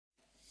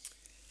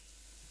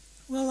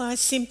Well, I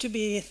seem to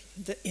be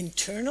the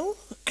internal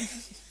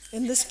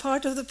in this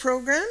part of the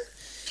program,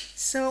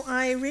 so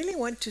I really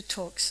want to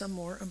talk some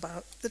more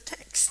about the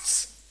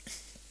texts.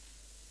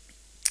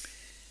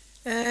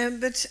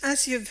 But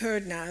as you've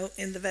heard now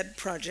in the VEBB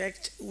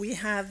project, we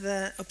have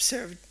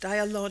observed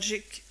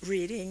dialogic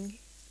reading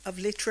of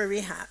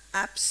literary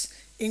apps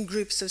in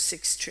groups of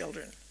 6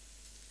 children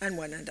and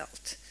 1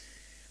 adult.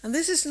 And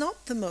this is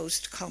not the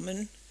most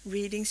common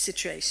reading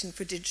situation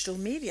for digital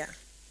media.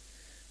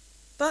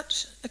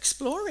 But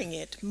exploring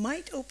it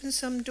might open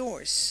some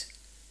doors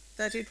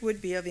that it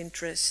would be of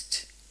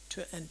interest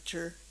to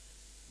enter,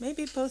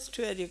 maybe both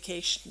to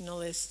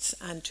educationalists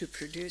and to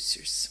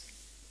producers.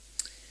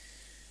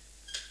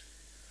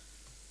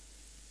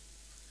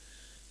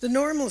 The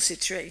normal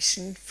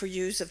situation for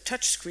use of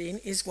touchscreen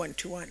is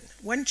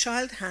 1-to-1, one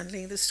child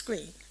handling the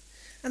screen.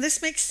 And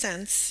this makes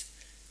sense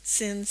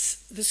since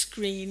the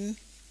screen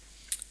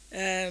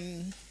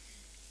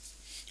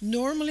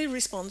normally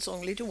responds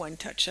only to one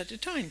touch at a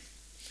time.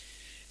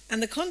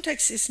 And the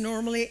context is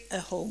normally a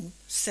home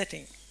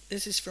setting.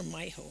 This is from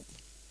my home,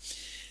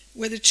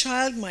 where the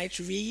child might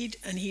read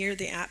and hear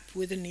the app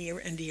with a near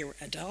and dear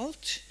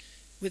adult,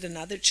 with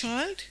another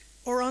child,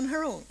 or on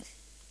her own.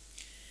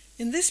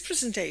 In this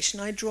presentation,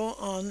 I draw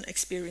on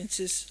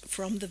experiences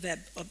from the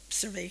VEBB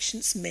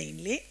observations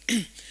mainly,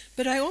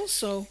 but I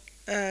also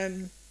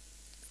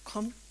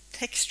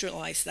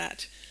contextualize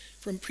that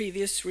from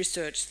previous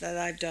research that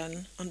I've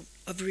done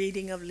of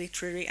reading of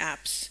literary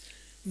apps,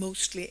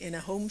 mostly in a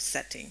home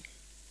setting.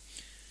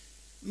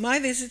 My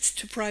visits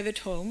to private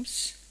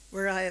homes,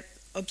 where I have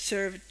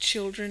observed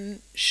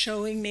children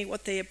showing me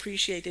what they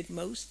appreciated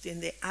most in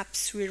the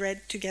apps we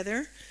read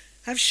together,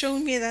 have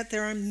shown me that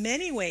there are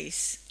many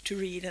ways to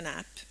read an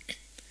app,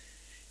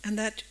 and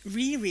that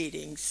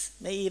rereadings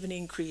may even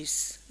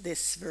increase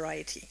this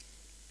variety.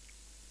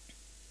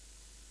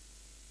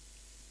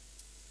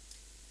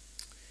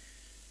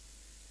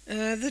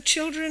 The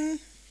children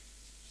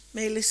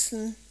may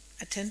listen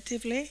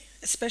attentively,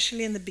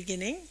 especially in the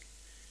beginning,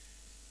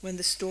 when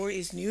the story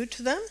is new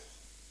to them.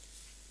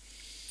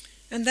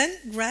 And then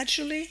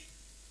gradually,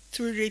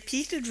 through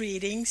repeated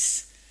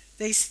readings,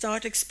 they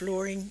start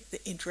exploring the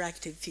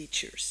interactive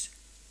features.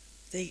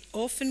 They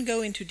often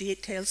go into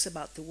details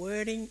about the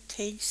wording,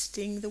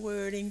 tasting the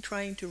wording,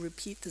 trying to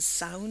repeat the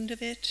sound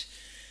of it,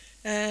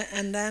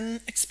 and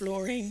then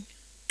exploring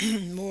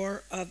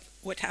more of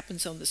what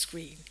happens on the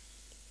screen.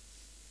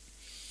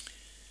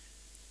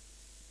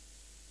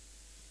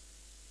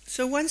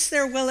 So once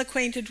they're well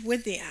acquainted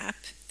with the app,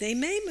 they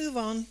may move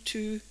on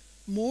to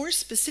more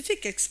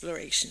specific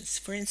explorations,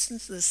 for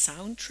instance, the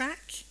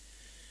soundtrack,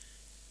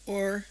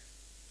 or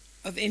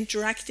of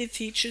interactive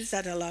features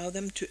that allow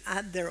them to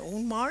add their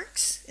own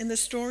marks in the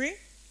story.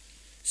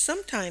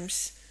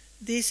 Sometimes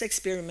these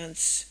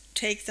experiments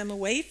take them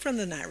away from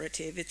the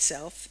narrative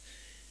itself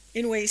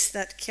in ways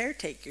that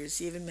caretakers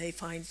even may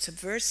find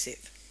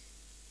subversive.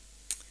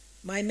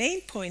 My main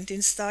point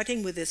in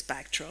starting with this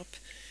backdrop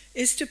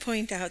is to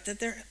point out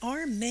that there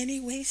are many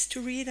ways to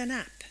read an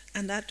app,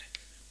 and that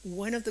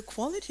one of the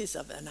qualities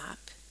of an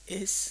app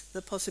is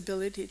the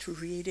possibility to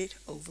read it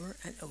over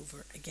and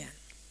over again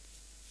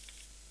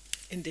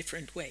in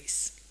different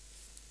ways.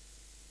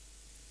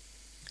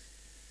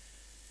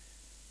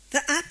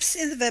 The apps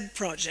in the VEBB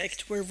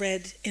project were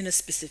read in a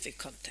specific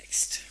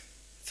context.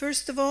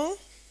 First of all,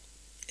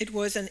 it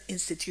was an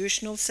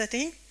institutional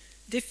setting,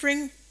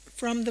 differing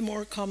from the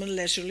more common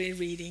leisurely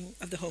reading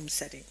of the home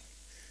setting.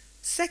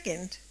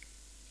 Second,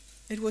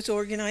 it was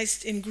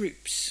organized in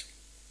groups,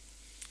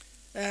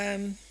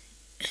 with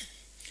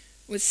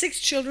 6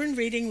 children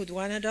reading with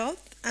 1 adult,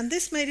 and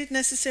this made it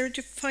necessary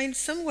to find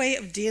some way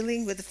of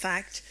dealing with the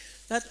fact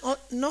that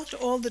not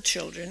all the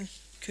children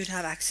could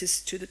have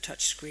access to the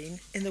touchscreen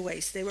in the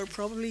ways they were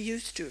probably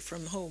used to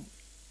from home.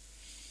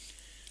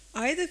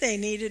 Either they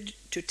needed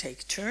to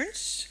take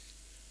turns,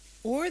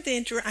 or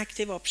the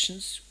interactive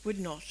options would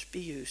not be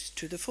used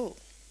to the full.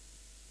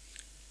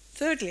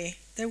 Thirdly,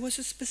 there was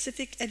a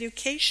specific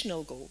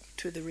educational goal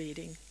to the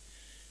reading,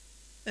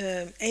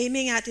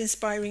 aiming at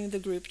inspiring the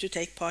group to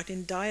take part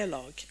in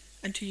dialogue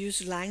and to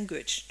use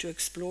language to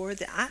explore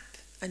the app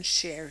and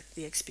share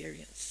the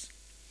experience.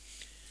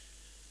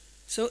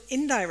 So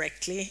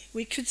indirectly,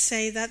 we could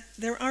say that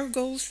there are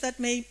goals that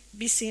may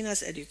be seen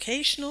as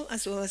educational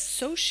as well as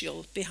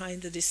social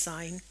behind the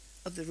design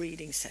of the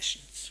reading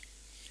sessions.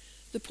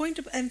 The point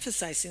of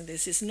emphasizing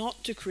this is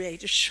not to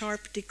create a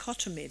sharp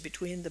dichotomy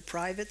between the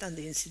private and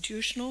the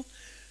institutional.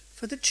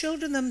 For the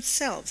children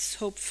themselves,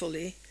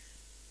 hopefully,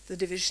 the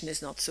division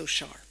is not so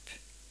sharp.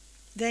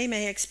 They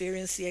may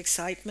experience the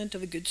excitement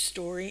of a good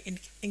story in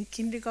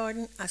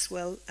kindergarten as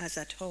well as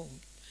at home.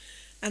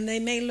 And they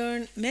may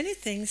learn many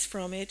things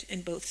from it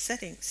in both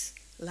settings: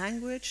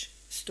 language,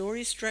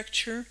 story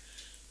structure,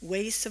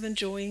 ways of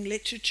enjoying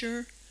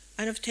literature,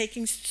 and of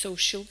taking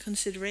social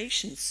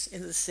considerations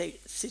in the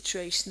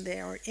situation they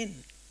are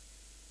in.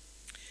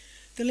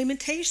 The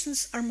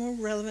limitations are more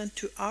relevant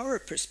to our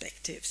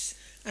perspectives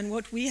and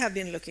what we have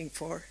been looking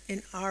for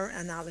in our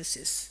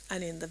analysis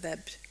and in the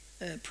VEBB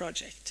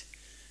project.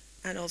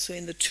 and also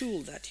in the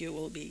tool that you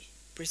will be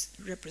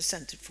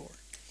represented for.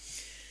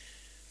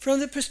 From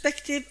the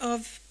perspective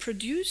of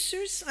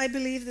producers, I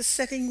believe the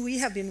setting we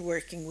have been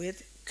working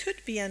with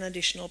could be an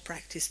additional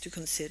practice to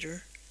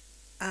consider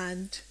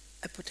and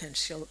a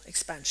potential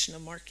expansion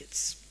of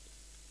markets.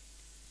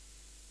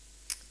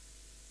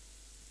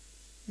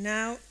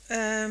 Now,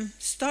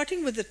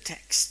 starting with the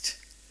text.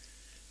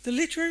 The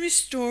literary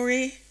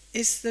story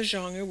is the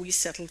genre we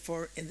settled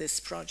for in this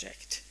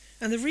project.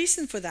 And the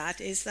reason for that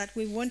is that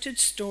we wanted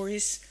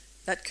stories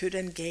that could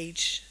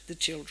engage the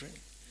children.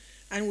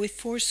 And we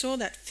foresaw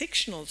that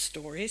fictional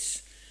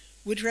stories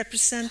would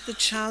represent the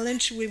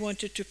challenge we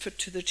wanted to put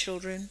to the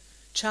children,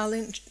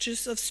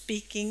 challenges of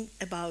speaking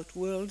about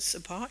worlds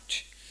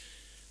apart,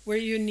 where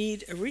you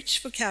need a rich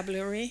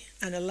vocabulary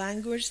and a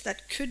language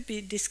that could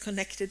be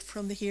disconnected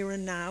from the here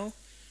and now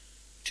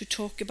to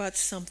talk about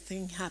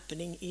something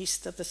happening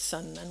east of the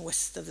sun and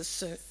west of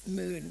the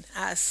moon,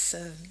 as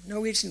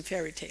Norwegian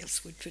fairy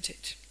tales would put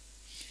it.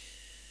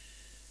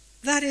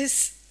 That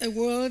is a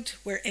world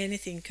where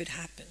anything could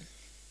happen.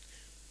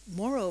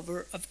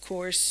 Moreover, of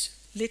course,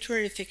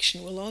 literary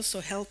fiction will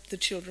also help the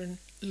children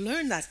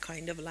learn that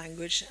kind of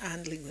language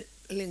and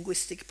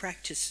linguistic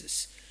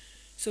practices.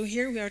 So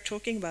here we are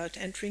talking about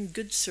entering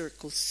good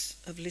circles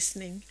of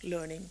listening,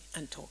 learning,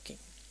 and talking.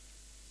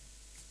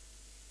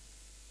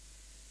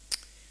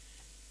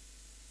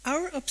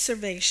 Our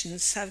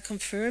observations have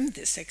confirmed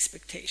this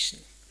expectation.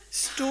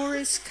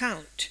 Stories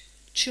count.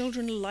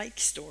 Children like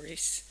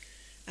stories,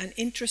 and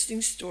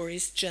interesting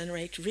stories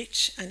generate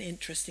rich and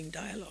interesting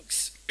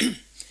dialogues.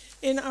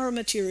 In our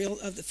material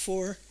of the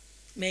 4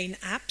 main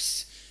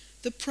apps,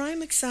 the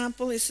prime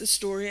example is the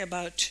story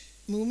about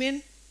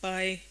Moomin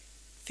by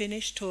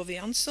Finnish Tove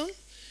Jansson,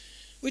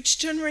 which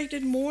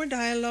generated more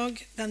dialogue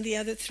than the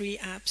other 3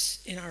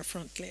 apps in our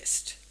front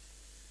list.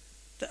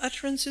 The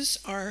utterances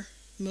are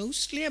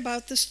mostly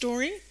about the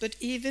story, but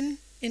even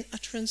in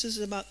utterances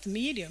about the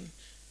medium,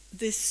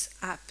 this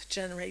app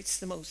generates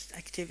the most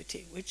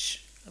activity,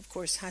 which of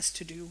course has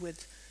to do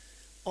with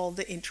all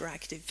the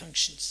interactive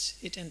functions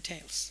it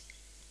entails.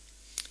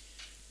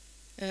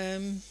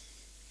 And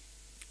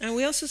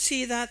we also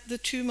see that the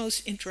 2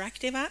 most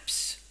interactive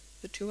apps,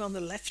 the 2 on the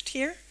left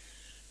here,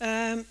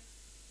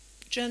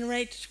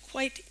 generate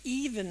quite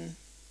even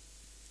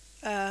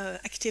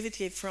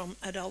activity from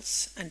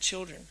adults and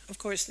children. Of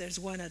course, there's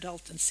 1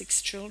 adult and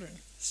 6 children,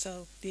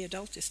 so the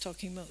adult is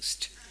talking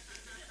most.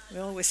 We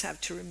always have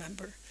to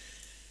remember.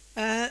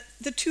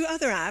 The 2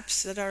 other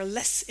apps that are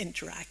less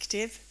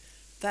interactive,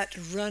 that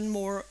run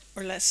more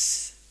or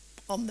less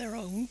on their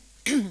own,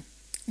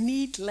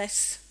 need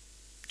less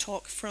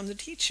talk from the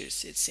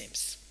teachers, it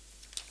seems.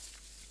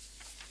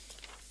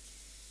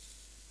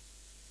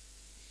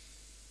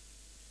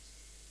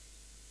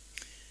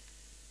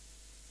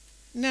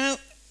 Now,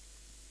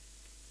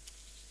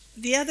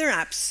 the other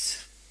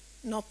apps,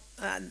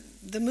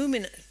 the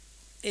Moomin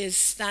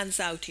stands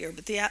out here,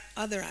 but the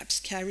other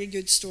apps carry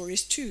good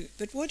stories too.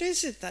 But what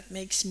is it that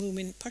makes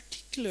Moomin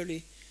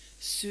particularly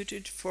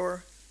suited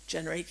for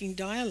generating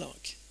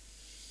dialogue?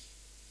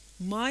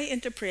 My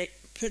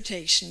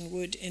interpretation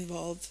would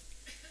involve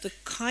the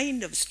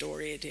kind of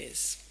story it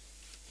is.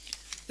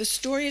 The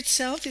story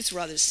itself is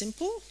rather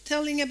simple,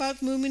 telling about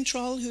Moomin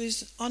Troll who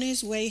is on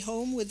his way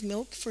home with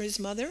milk for his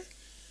mother.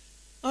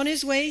 On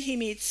his way he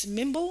meets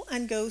Mimble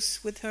and goes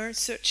with her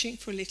searching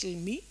for little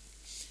Me,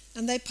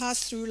 and they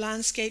pass through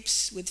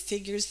landscapes with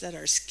figures that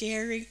are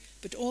scary,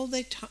 but all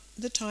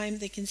the time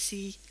they can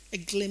see a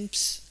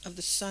glimpse of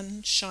the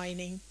sun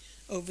shining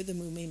over the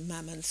Moomin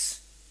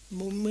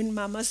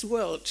Mama's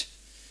world.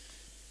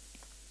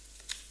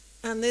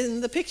 And in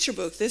the picture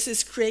book, this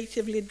is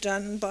creatively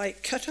done by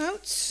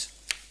cutouts,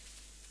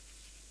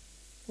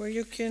 where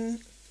you can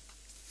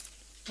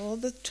all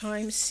the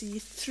time see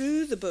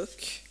through the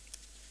book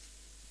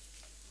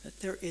that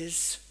there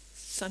is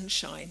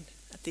sunshine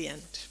at the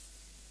end.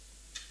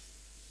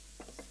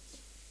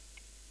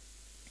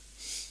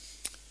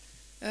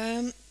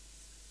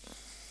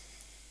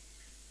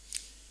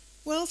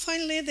 Well,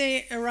 finally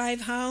they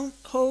arrive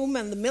home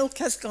and the milk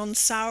has gone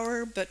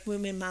sour, but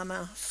Moomin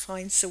Mama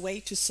finds a way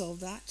to solve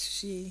that.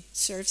 She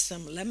serves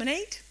some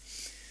lemonade.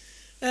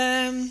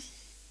 And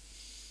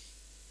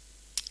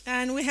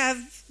we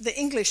have the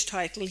English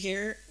title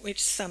here,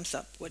 which sums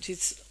up what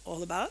it's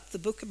all about, the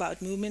book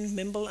about Moomin,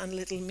 Mimble and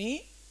Little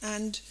Me,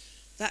 and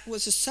that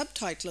was a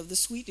subtitle of the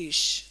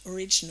Swedish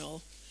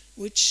original,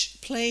 which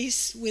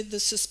plays with the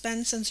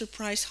suspense and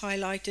surprise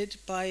highlighted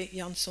by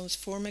Jansson's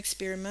form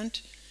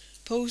experiment,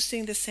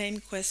 posing the same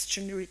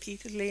question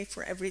repeatedly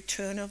for every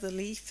turn of the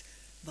leaf.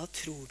 Vad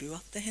tror du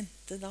att det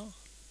hände då?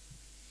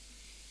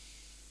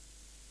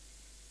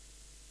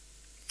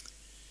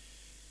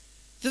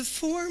 The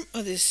form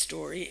of this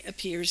story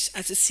appears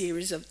as a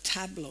series of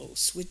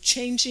tableaus with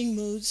changing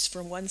moods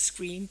from one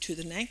screen to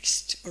the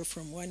next, or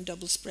from one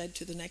double spread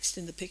to the next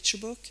in the picture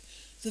book.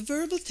 The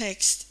verbal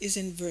text is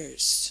in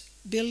verse,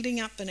 building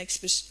up an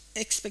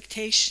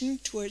expectation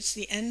towards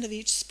the end of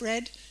each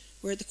spread,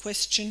 where the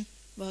question,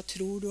 vad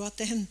tror du att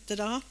det hände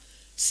då,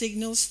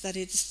 signals that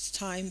it's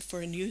time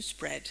for a new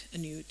spread, a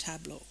new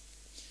tableau.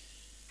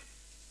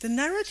 The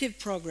narrative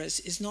progress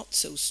is not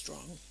so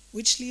strong,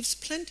 which leaves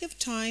plenty of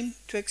time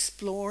to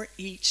explore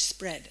each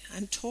spread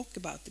and talk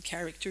about the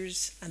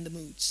characters and the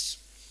moods.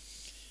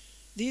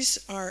 These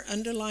are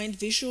underlined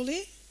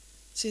visually,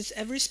 since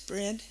every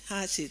spread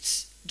has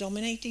its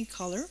dominating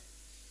color,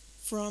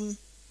 from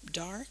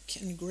dark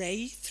and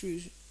gray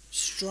through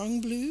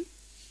strong blue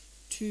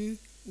to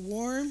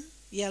warm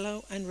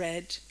yellow and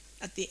red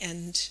at the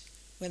end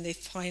when they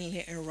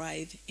finally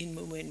arrive in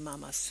Moomin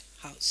Mama's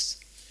house.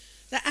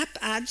 The app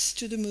adds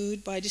to the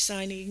mood by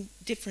designing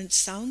different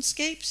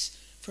soundscapes,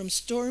 from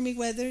stormy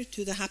weather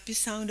to the happy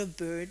sound of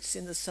birds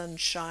in the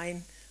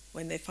sunshine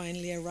when they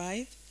finally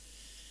arrive.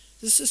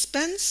 The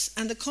suspense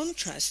and the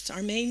contrasts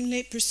are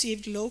mainly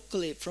perceived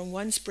locally from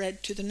one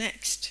spread to the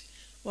next,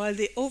 while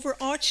the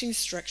overarching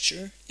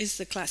structure is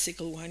the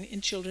classical one in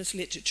children's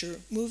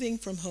literature, moving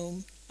from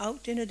home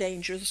out in a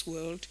dangerous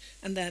world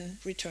and then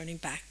returning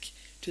back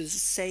to the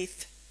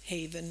safe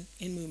haven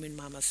in Moomin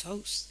Mama's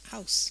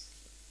house.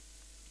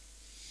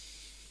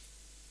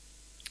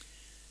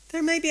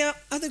 There may be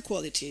other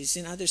qualities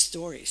in other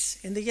stories.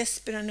 In the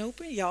Jesper and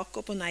Noper,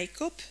 Jakob and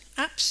Eikop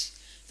apps,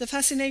 the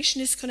fascination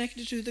is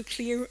connected to the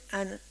clear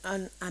and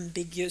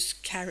unambiguous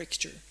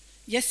character.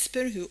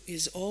 Jesper, who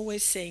is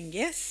always saying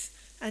yes,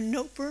 and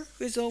Noper,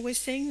 who is always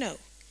saying no.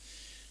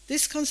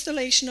 This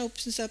constellation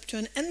opens up to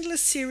an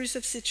endless series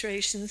of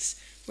situations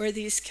where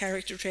these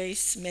character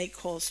traits may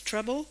cause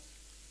trouble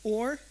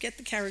or get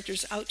the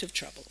characters out of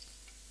trouble.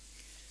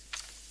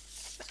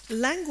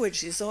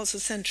 Language is also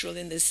central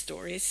in this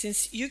story,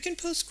 since you can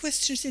pose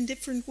questions in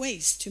different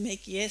ways to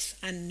make yes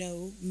and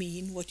no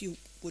mean what you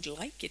would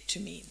like it to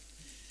mean.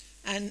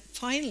 And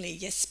finally,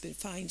 Jesper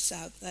finds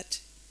out that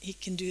he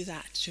can do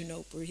that to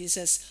Noper. He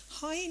says,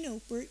 "Hi,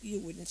 Noper, you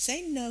wouldn't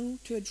say no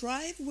to a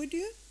drive, would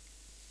you?"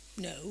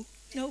 "No,"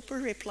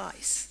 Noper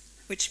replies,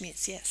 which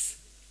means yes.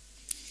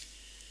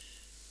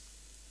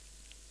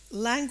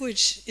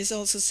 Language is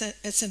also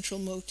a central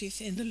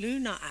motif in the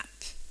Luna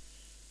app,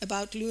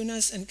 about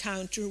Luna's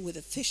encounter with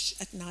a fish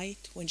at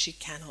night when she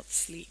cannot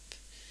sleep.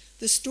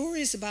 The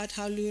story is about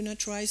how Luna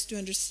tries to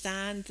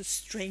understand the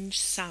strange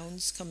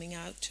sounds coming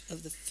out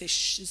of the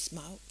fish's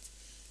mouth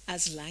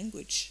as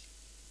language.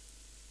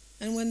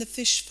 And when the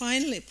fish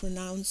finally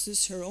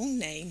pronounces her own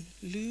name,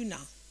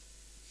 Luna,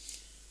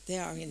 they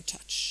are in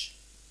touch.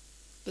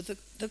 But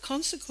the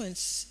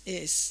consequence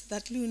is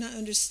that Luna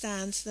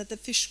understands that the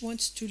fish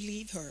wants to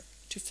leave her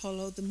to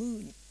follow the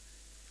moon,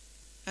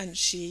 and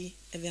she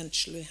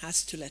eventually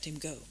has to let him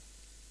go.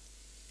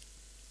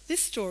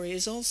 This story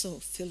is also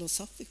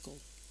philosophical,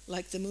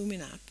 like the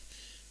Moomin app,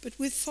 but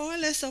with far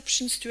less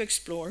options to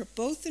explore,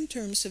 both in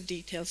terms of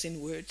details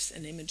in words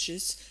and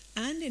images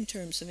and in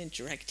terms of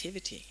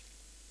interactivity.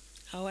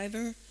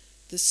 However,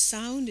 the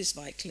sound is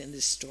vital in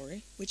this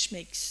story, which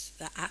makes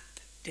the app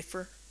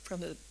differ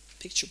from the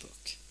picture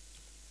book.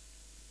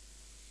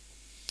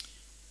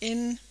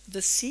 In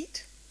The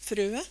Seed,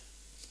 Frøet,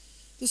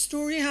 the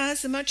story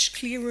has a much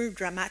clearer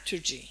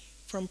dramaturgy,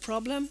 from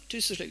problem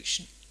to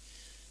solution.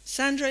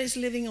 Sandra is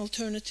living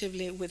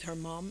alternatively with her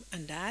mom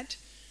and dad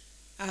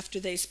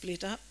after they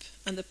split up,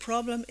 and the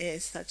problem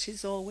is that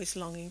she's always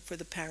longing for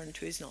the parent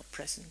who is not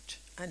present,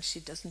 and she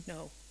doesn't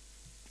know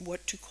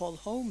what to call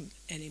home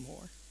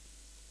anymore.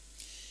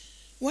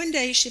 One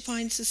day she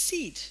finds a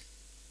seed,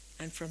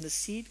 and from the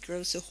seed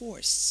grows a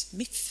horse,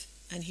 Miff,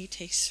 and he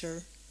takes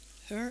her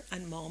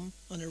and mom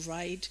on a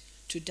ride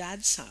to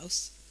dad's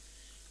house,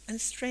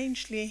 and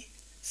strangely,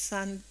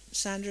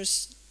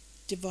 Sandra's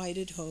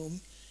divided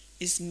home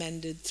is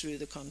mended through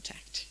the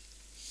contact.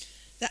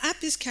 The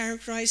app is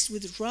characterized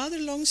with rather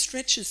long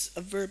stretches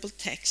of verbal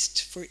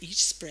text for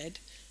each spread,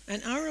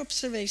 and our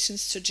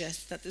observations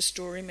suggest that the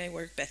story may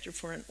work better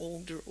for an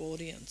older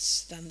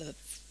audience than the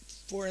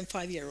 4- and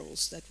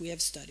 5-year-olds that we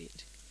have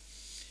studied.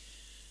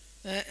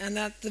 And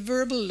that the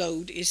verbal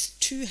load is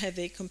too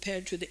heavy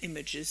compared to the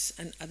images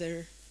and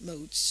other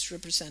modes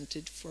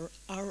represented for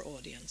our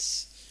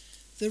audience.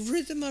 The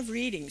rhythm of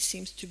reading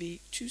seems to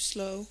be too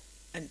slow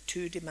and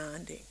too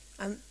demanding.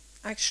 And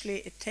actually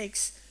it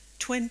takes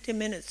 20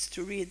 minutes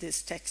to read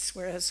this text,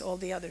 whereas all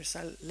the others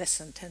are less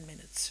than 10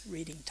 minutes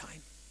reading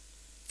time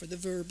for the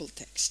verbal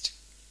text.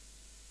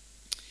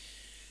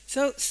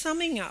 So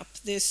summing up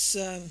this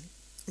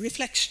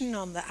reflection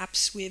on the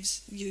apps we've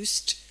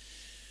used,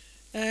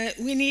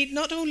 we need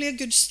not only a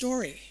good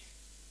story,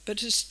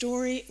 but a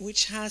story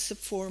which has a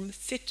form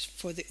fit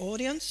for the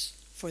audience,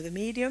 for the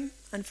medium,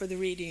 and for the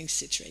reading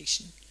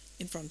situation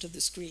in front of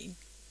the screen.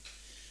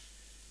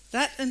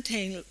 That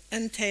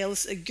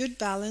entails a good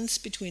balance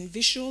between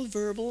visual,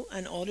 verbal,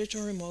 and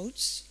auditory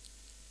modes,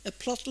 a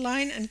plot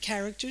line and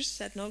characters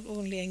that not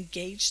only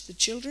engage the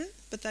children,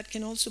 but that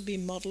can also be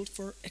modeled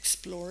for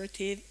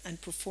explorative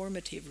and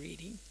performative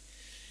reading.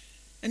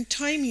 And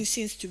timing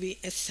seems to be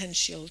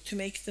essential to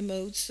make the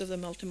modes of the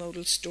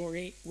multimodal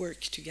story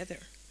work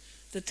together.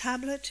 The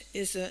tablet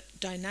is a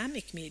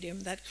dynamic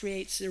medium that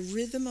creates a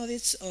rhythm of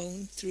its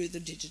own through the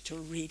digital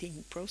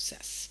reading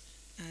process,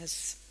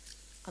 as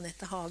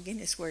Annette Hagen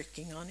is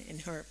working on in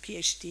her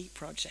PhD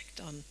project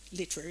on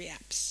literary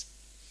apps.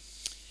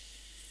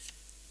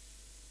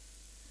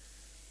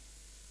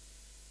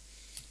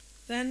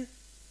 Then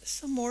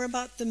some more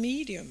about the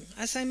medium.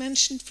 As I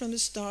mentioned from the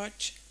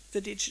start,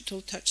 the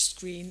digital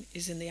touchscreen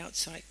is in the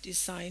outside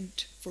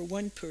designed for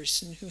one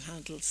person who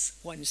handles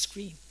one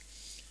screen.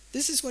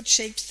 This is what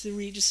shapes the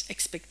reader's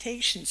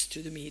expectations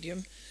to the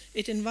medium.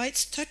 It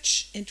invites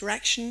touch,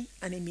 interaction,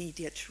 and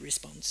immediate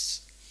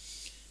response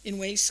in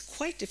ways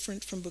quite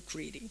different from book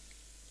reading.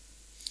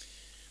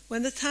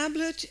 When the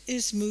tablet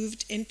is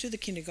moved into the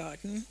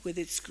kindergarten with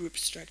its group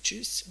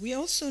structures, we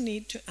also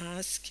need to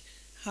ask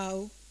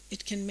how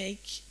it can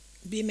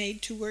be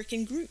made to work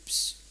in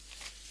groups.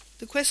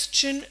 The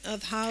question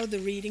of how the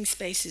reading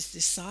space is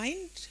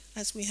designed,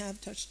 as we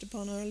have touched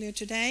upon earlier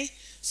today,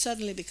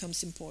 suddenly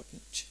becomes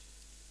important.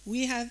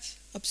 We have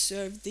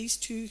observed these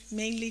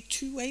mainly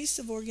two ways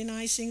of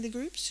organizing the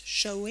groups: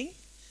 showing,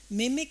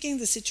 mimicking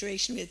the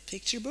situation with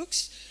picture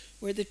books,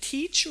 where the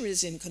teacher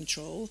is in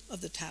control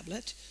of the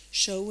tablet,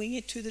 showing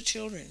it to the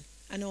children,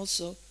 and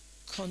also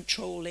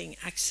controlling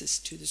access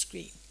to the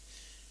screen.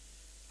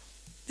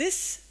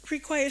 This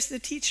requires the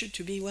teacher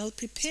to be well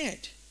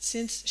prepared,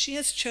 since she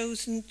has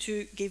chosen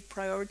to give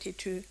priority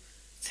to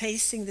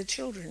facing the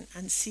children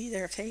and see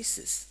their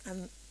faces,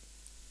 and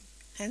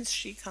hence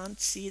she can't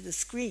see the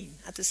screen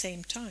at the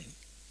same time.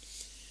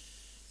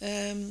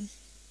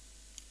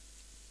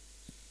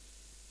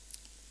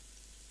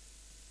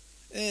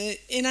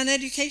 In an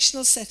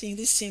educational setting,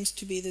 this seems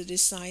to be the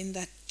design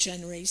that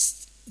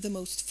generates the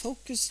most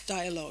focused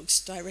dialogues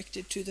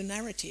directed to the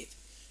narrative,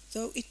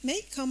 though it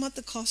may come at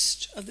the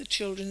cost of the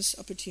children's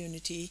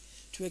opportunity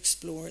to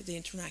explore the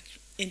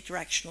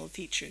interactional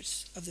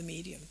features of the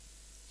medium.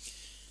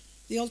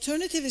 The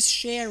alternative is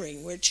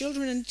sharing, where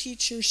children and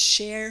teachers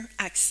share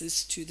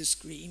access to the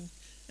screen,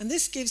 and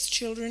this gives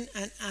children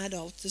and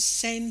adults the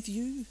same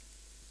view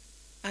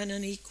and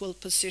an equal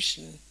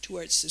position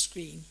towards the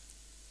screen.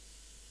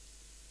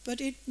 But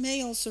it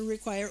may also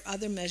require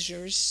other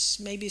measures,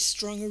 maybe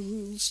stronger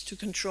rules to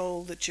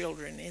control the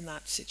children in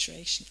that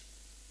situation.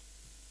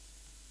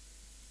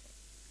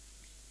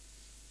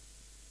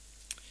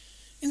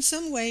 In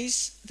some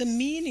ways, the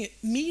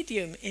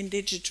medium in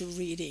digital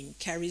reading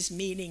carries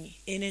meaning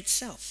in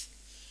itself.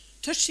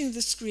 Touching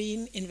the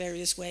screen in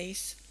various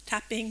ways,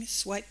 tapping,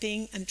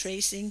 swiping, and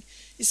tracing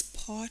is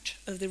part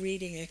of the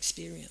reading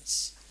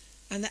experience,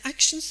 and the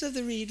actions of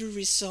the reader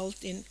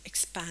result in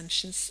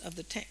expansions of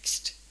the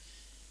text.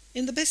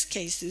 In the best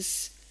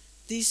cases,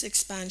 these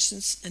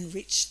expansions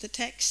enrich the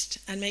text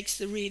and makes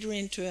the reader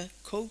into a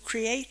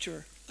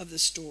co-creator of the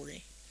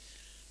story.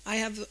 I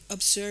have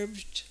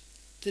observed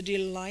the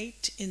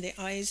delight in the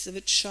eyes of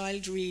a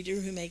child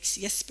reader who makes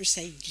Jesper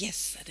say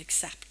yes at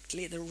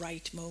exactly the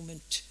right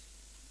moment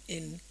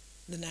in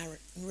the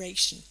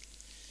narration.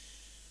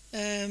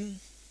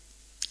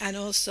 And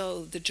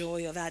also the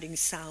joy of adding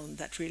sound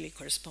that really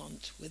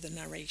corresponds with the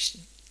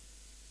narration.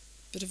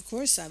 But of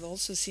course, I've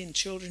also seen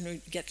children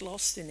who get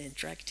lost in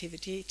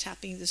interactivity,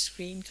 tapping the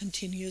screen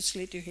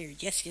continuously to hear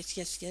yes, yes,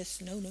 yes, yes,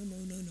 no, no, no,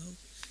 no, no.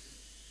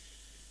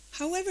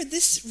 However,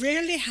 this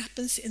rarely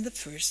happens in the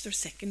first or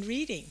second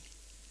reading,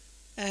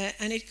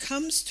 and it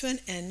comes to an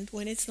end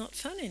when it's not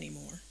fun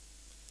anymore.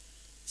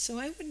 So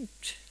I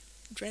wouldn't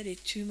dread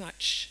it too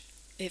much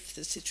if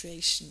the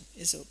situation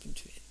is open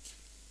to it.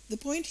 The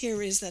point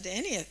here is that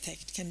any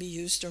effect can be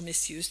used or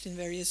misused in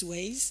various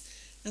ways,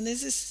 and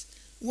this is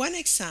one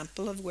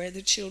example of where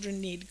the children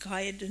need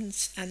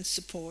guidance and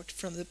support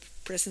from the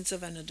presence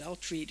of an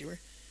adult reader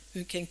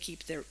who can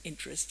keep their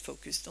interest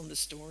focused on the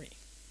story.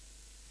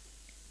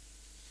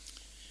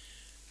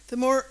 The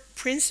more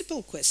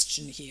principal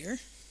question here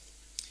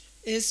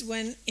is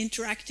when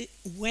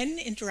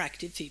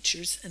interactive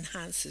features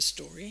enhance a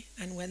story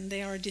and when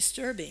they are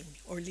disturbing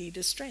or lead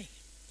astray.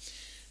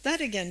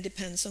 That again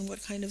depends on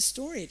what kind of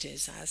story it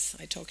is, as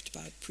I talked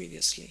about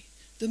previously.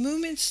 The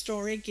movement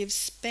story gives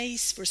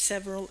space for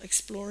several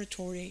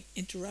exploratory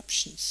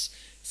interruptions,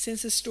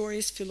 since the story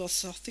is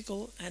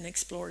philosophical and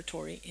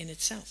exploratory in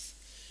itself.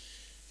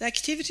 The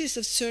activities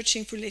of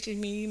searching for little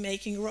me,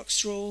 making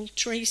rocks roll,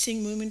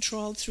 tracing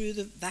Moomintroll through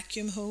the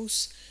vacuum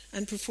hose,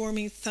 and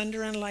performing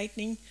thunder and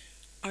lightning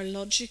are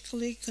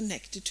logically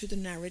connected to the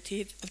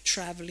narrative of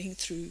traveling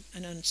through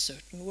an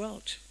uncertain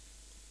world.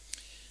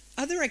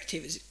 Other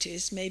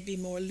activities may be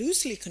more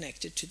loosely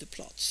connected to the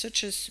plot,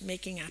 such as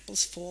making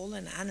apples fall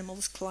and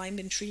animals climb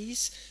in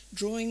trees,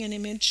 drawing an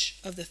image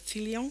of the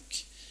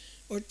filionk,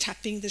 or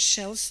tapping the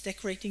shells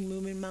decorating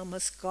Moomin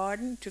Mama's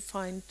garden to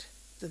find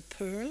the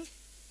pearl.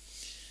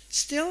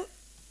 Still,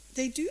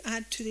 they do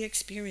add to the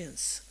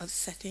experience of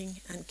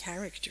setting and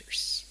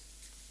characters.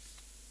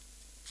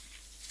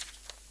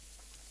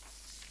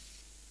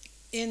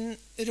 In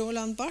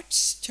Roland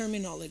Barthes's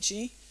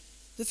terminology,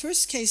 the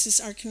first cases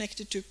are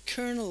connected to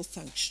kernel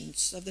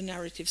functions of the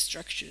narrative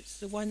structures,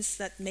 the ones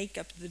that make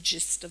up the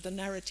gist of the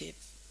narrative,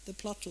 the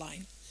plot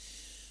line.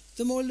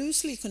 The more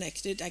loosely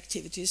connected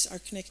activities are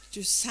connected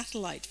to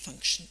satellite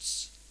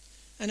functions.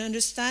 An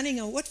understanding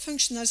of what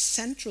functions are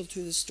central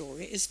to the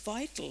story is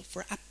vital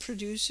for app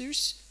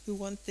producers who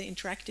want the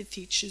interactive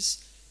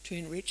features to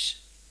enrich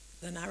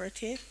the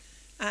narrative,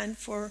 and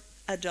for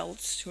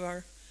adults who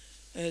are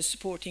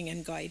supporting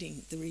and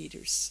guiding the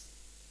readers.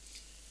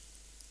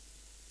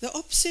 The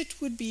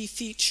opposite would be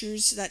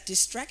features that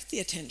distract the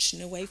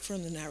attention away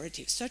from the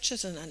narrative, such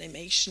as an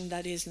animation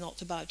that is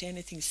not about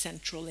anything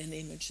central in the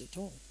image at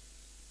all.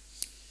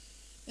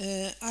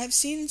 I've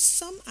seen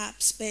some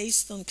apps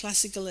based on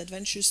classical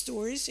adventure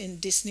stories in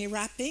Disney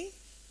wrapping,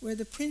 where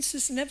the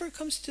princess never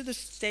comes to the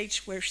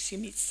stage where she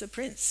meets the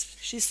prince.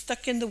 She's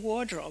stuck in the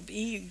wardrobe,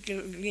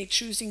 eagerly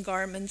choosing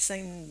garments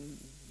and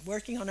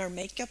working on her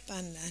makeup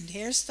and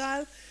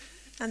hairstyle,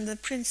 and the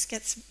prince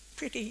gets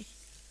pretty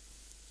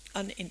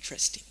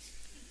uninteresting.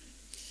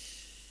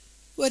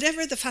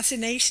 Whatever the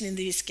fascination in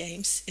these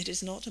games, it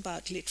is not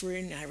about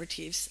literary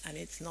narratives, and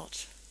it's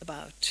not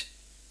about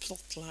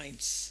plot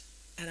lines,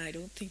 and I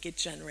don't think it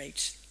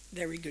generates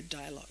very good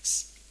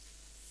dialogues.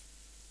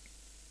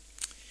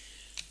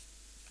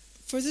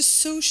 For the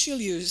social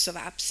use of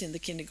apps in the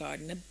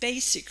kindergarten, a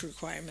basic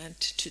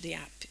requirement to the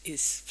app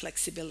is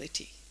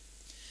flexibility.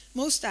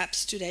 Most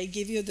apps today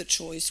give you the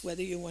choice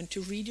whether you want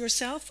to read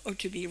yourself or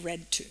to be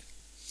read to.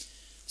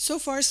 So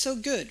far so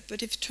good,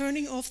 but if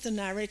turning off the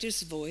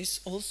narrator's voice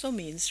also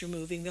means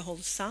removing the whole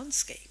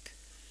soundscape,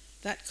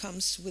 that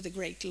comes with a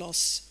great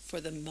loss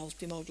for the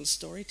multimodal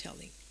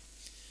storytelling.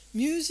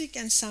 Music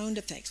and sound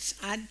effects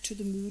add to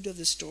the mood of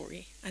the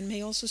story and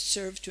may also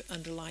serve to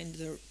underline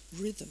the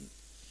rhythm.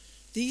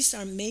 These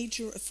are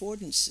major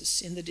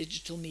affordances in the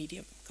digital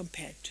medium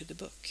compared to the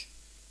book.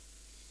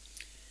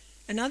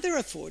 Another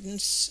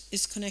affordance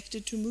is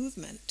connected to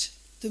movement.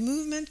 The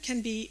movement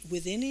can be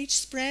within each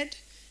spread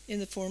in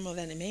the form of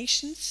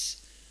animations,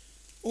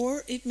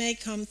 or it may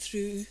come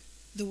through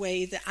the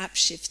way the app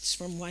shifts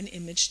from one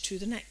image to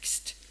the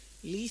next,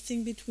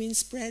 leafing between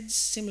spreads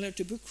similar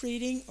to book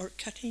reading, or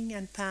cutting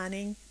and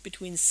panning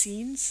between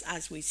scenes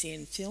as we see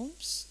in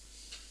films.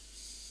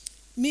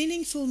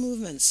 Meaningful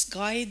movements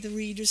guide the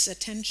reader's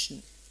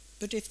attention,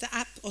 but if the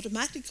app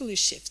automatically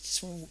shifts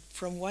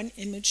from one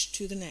image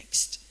to the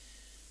next,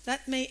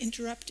 that may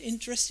interrupt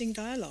interesting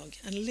dialogue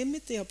and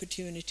limit the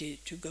opportunity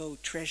to go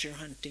treasure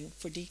hunting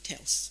for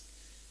details.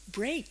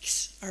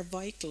 Breaks are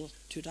vital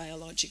to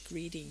dialogic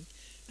reading,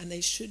 and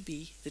they should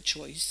be the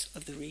choice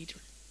of the reader.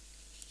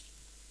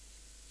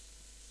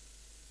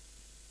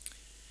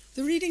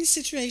 The reading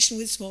situation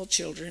with small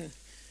children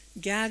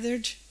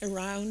gathered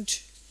around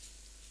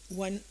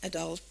one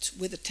adult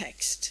with a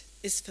text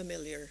is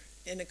familiar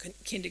in a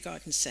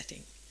kindergarten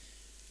setting.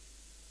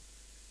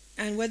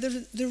 And whether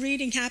the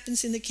reading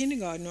happens in the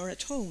kindergarten or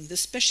at home, the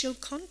special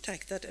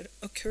contact that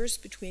occurs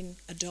between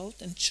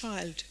adult and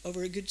child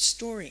over a good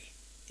story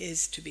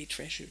is to be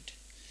treasured.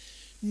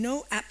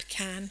 No app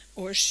can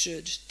or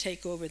should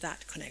take over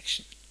that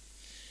connection,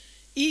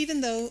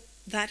 even though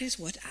that is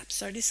what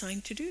apps are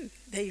designed to do.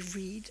 They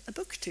read a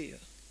book to you.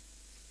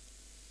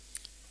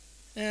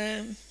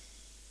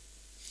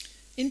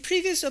 In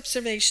previous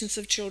observations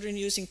of children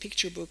using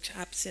picture book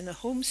apps in a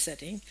home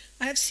setting,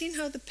 I have seen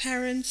how the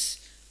parents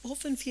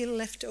often feel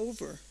left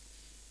over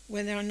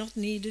when they are not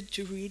needed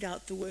to read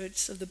out the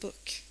words of the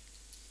book.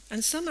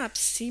 And some apps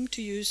seem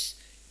to use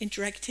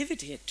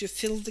interactivity to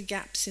fill the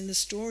gaps in the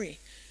story,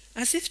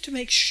 as if to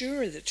make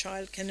sure the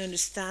child can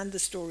understand the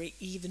story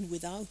even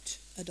without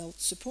adult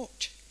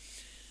support.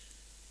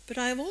 But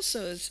I have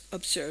also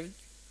observed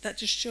that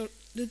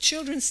the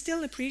children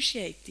still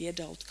appreciate the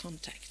adult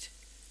contact.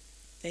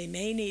 They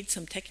may need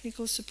some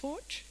technical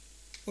support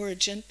or a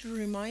gentle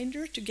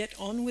reminder to get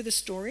on with the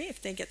story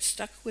if they get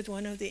stuck with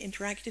one of the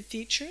interactive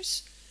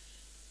features.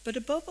 But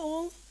above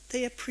all,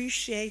 they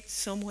appreciate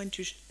someone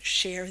to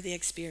share the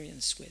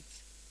experience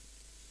with.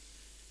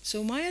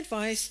 So my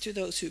advice to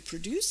those who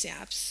produce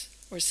apps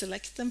or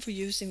select them for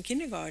use in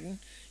kindergarten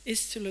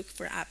is to look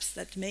for apps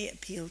that may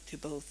appeal to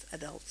both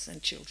adults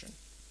and children,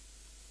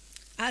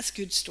 as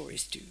good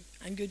stories do,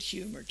 and good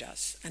humor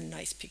does, and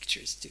nice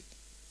pictures do.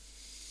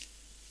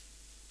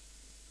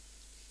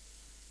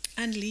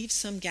 And leave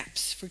some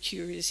gaps for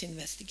curious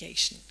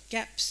investigation,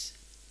 gaps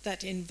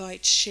that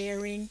invite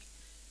sharing,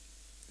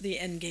 the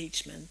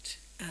engagement,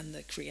 and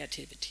the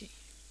creativity.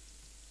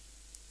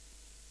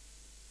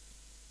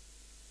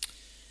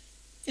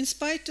 In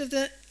spite of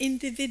the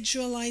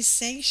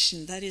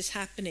individualization that is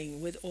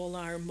happening with all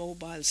our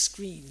mobile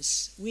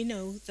screens, we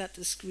know that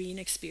the screen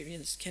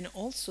experience can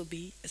also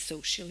be a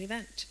social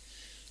event.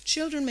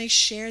 Children may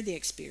share the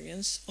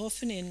experience,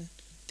 often in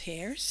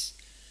pairs,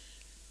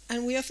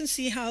 and we often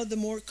see how the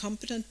more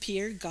competent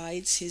peer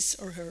guides his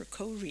or her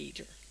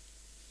co-reader.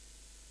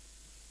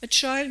 A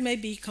child may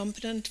be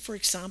competent, for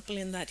example,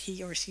 in that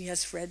he or she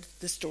has read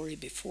the story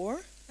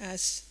before,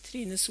 as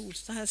Trine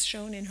Solstad has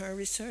shown in her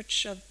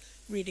research of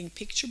reading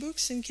picture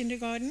books in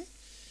kindergarten.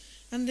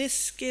 And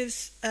this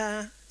gives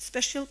a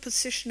special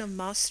position of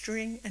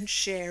mastering and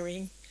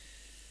sharing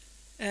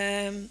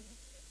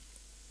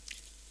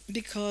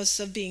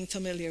because of being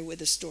familiar with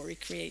the story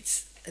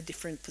creates a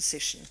different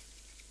position.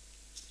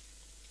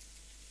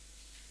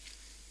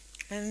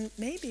 And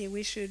maybe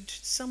we should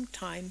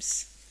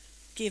sometimes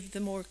give the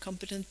more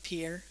competent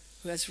peer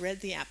who has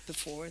read the app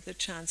before the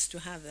chance to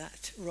have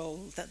that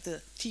role that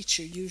the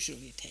teacher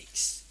usually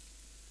takes.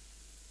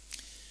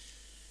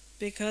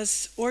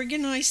 Because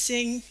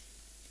organizing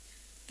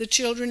the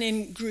children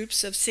in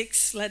groups of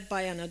 6 led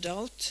by an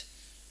adult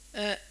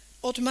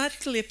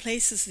automatically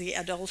places the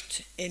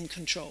adult in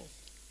control,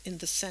 in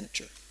the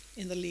center,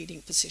 in the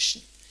leading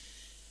position.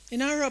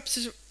 In our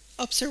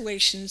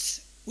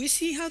observations, we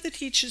see how the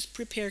teachers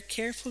prepare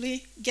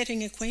carefully,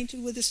 getting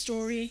acquainted with the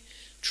story,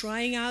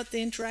 trying out the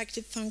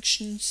interactive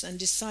functions and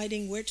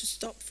deciding where to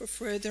stop for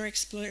further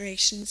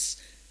explorations,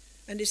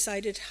 and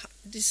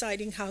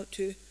deciding how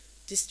to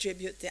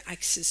distribute the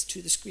access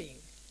to the screen.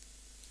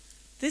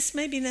 This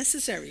may be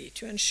necessary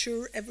to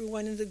ensure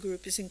everyone in the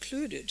group is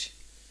included,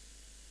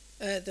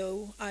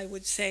 though I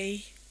would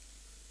say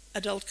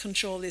adult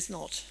control is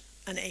not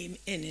an aim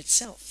in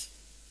itself.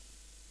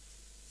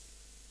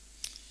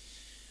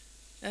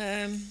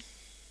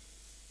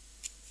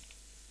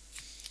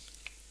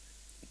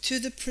 To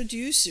the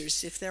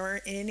producers, if there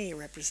are any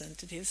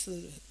representatives,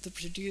 the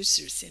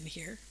producers in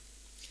here,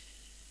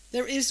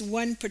 there is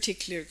one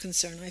particular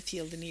concern I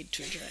feel the need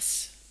to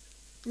address.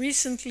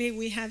 Recently,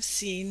 we have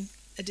seen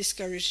a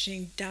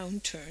discouraging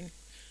downturn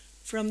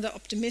from the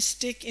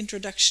optimistic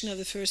introduction of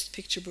the first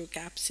picture book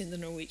apps in the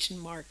Norwegian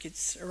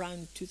markets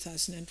around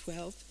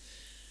 2012.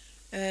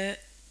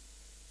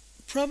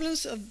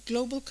 Problems of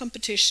global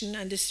competition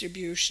and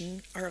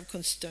distribution are of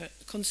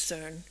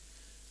concern,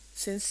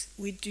 since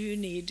we do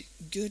need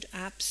good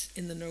apps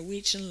in the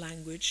Norwegian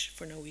language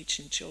for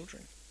Norwegian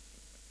children.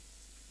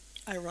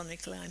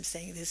 Ironically, I'm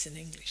saying this in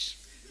English.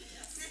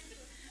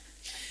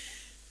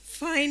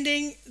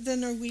 Finding the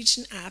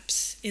Norwegian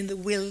apps in the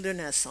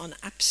wilderness on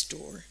App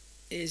Store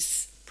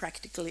is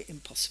practically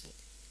impossible.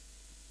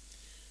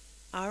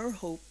 Our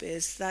hope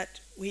is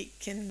that VEBB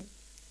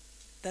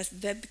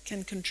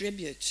can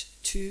contribute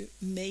to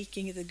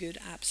making the good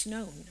apps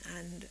known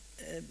and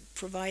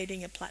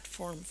providing a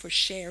platform for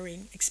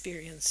sharing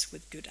experience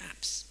with good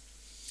apps.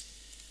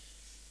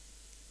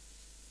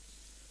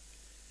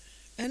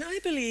 And I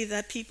believe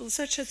that people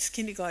such as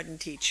kindergarten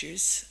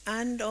teachers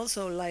and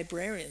also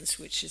librarians,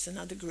 which is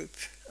another group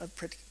of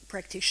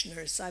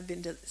practitioners I've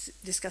been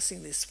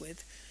discussing this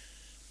with,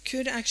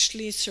 could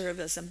actually serve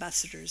as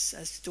ambassadors,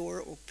 as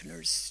door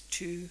openers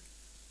to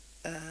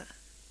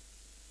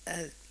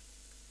a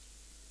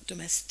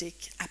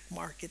domestic app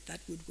market that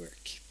would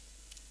work.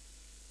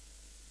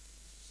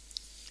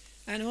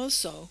 And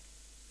also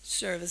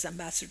serve as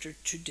ambassador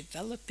to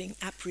developing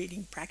app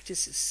reading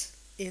practices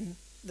in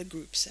the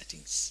group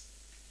settings.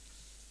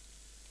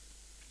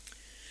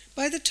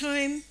 By the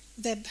time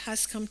VEBB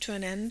has come to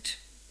an end,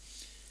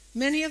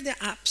 many of the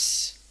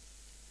apps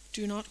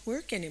do not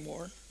work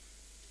anymore.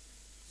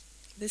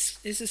 This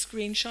is a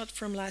screenshot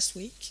from last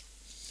week.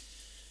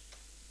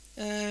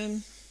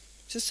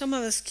 So some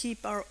of us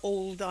keep our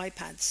old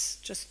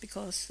iPads just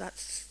because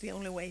that's the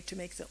only way to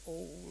make the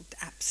old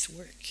apps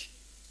work.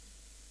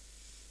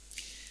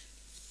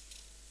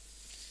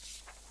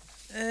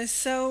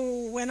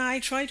 So when I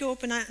try to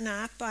open an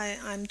app,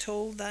 I'm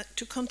told that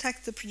to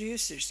contact the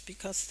producers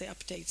because the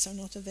updates are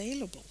not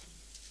available.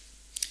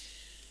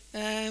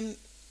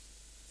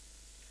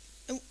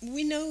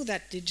 We know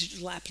that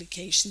digital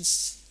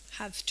applications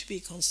have to be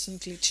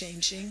constantly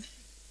changing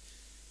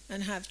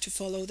and have to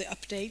follow the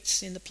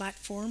updates in the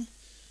platform.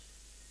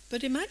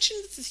 But imagine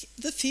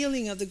the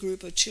feeling of the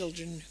group of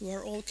children who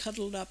are all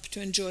cuddled up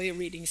to enjoy a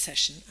reading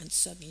session and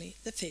suddenly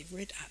the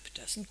favorite app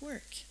doesn't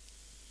work.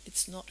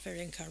 It's not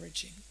very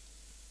encouraging.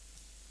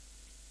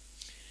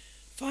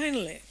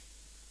 Finally,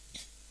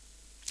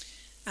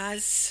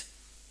 as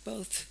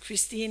both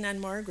Christine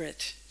and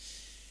Margaret,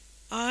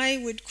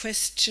 I would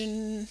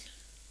question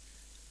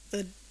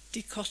the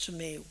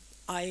dichotomy,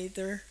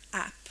 either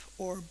app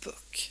or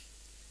book.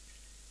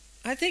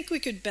 I think we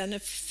could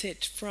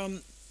benefit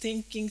from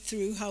thinking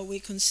through how we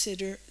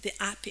consider the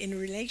app in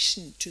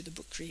relation to the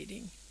book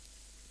reading.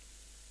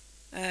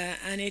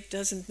 And it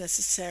doesn't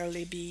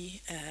necessarily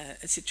be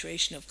a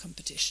situation of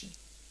competition.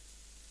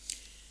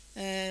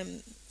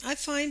 I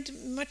find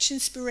much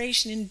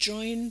inspiration in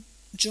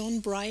John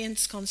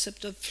Bryant's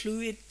concept of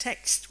fluid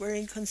text, where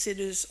he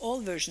considers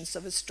all versions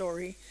of a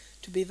story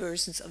to be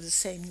versions of the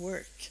same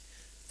work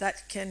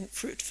that can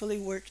fruitfully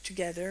work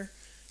together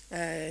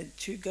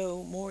to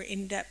go more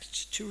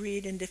in-depth, to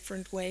read in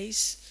different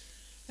ways.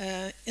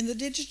 In the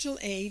digital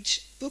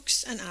age,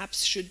 books and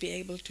apps should be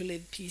able to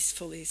live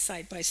peacefully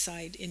side by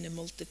side in a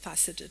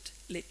multifaceted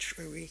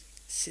literary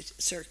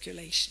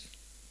circulation.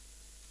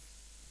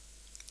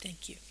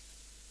 Thank you.